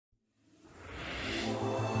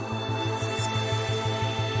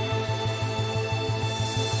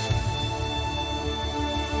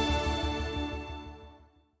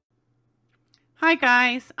Hi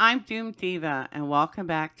guys, I'm Doom Diva and welcome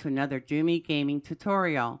back to another Doomie gaming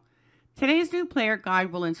tutorial. Today's new player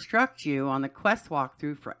guide will instruct you on the quest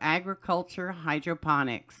walkthrough for agriculture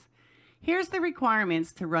hydroponics. Here's the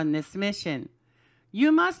requirements to run this mission.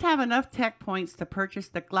 You must have enough tech points to purchase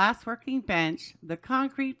the glassworking bench, the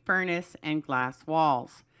concrete furnace, and glass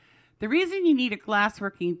walls. The reason you need a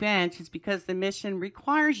glassworking bench is because the mission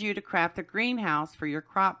requires you to craft a greenhouse for your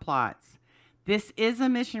crop plots. This is a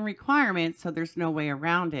mission requirement, so there's no way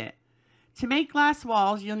around it. To make glass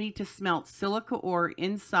walls, you'll need to smelt silica ore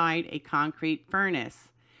inside a concrete furnace.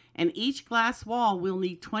 And each glass wall will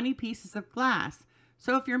need 20 pieces of glass.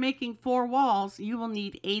 So if you're making 4 walls, you will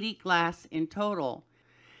need 80 glass in total.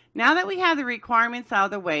 Now that we have the requirements out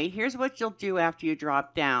of the way, here's what you'll do after you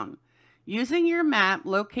drop down. Using your map,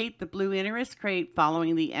 locate the blue Icarus crate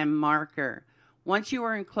following the M marker. Once you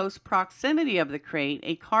are in close proximity of the crate,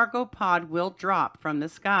 a cargo pod will drop from the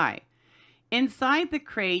sky. Inside the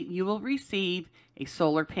crate, you will receive a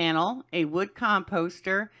solar panel, a wood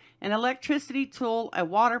composter, an electricity tool, a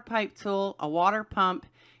water pipe tool, a water pump,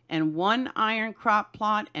 and 1 iron crop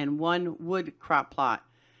plot and 1 wood crop plot.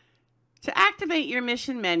 To activate your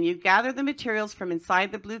mission menu, gather the materials from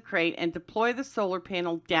inside the blue crate and deploy the solar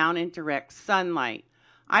panel down in direct sunlight.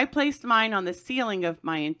 I placed mine on the ceiling of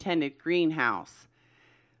my intended greenhouse.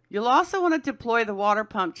 You'll also want to deploy the water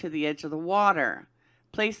pump to the edge of the water.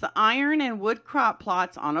 Place the iron and wood crop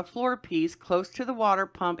plots on a floor piece close to the water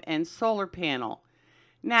pump and solar panel.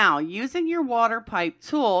 Now, using your water pipe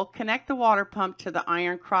tool, connect the water pump to the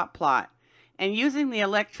iron crop plot. And using the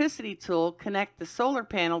electricity tool, connect the solar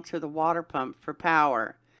panel to the water pump for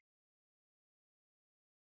power.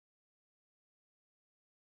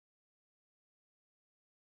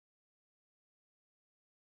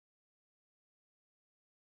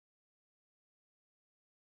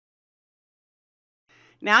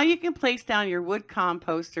 Now you can place down your wood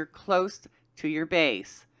composter close to your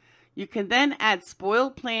base. You can then add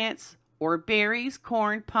spoiled plants or berries,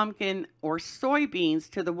 corn, pumpkin, or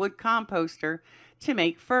soybeans to the wood composter to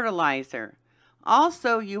make fertilizer.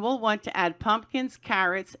 Also, you will want to add pumpkins,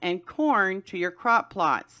 carrots, and corn to your crop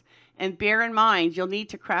plots. And bear in mind, you'll need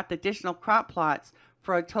to craft additional crop plots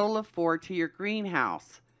for a total of 4 to your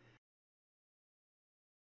greenhouse.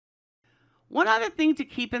 One other thing to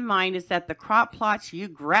keep in mind is that the crop plots you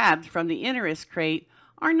grabbed from the Icarus crate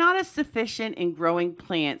are not as sufficient in growing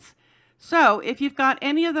plants. So if you've got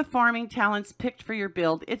any of the farming talents picked for your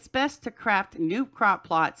build, it's best to craft new crop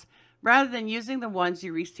plots rather than using the ones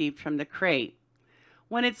you received from the crate.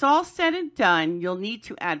 When it's all said and done, you'll need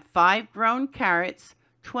to add 5 grown carrots,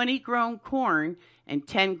 20 grown corn, and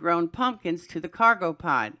 10 grown pumpkins to the cargo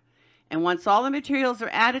pod. And once all the materials are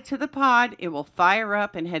added to the pod, it will fire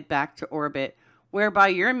up and head back to orbit, whereby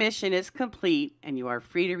your mission is complete and you are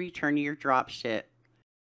free to return to your dropship.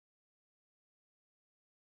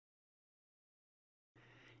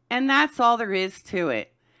 And that's all there is to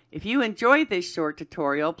it. If you enjoyed this short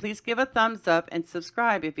tutorial, please give a thumbs up and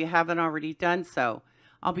subscribe if you haven't already done so.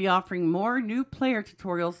 I'll be offering more new player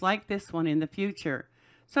tutorials like this one in the future.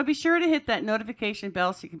 So be sure to hit that notification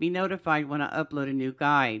bell so you can be notified when I upload a new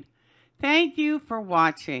guide. Thank you for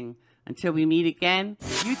watching. Until we meet again,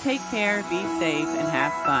 you take care, be safe, and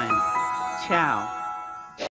have fun. Ciao.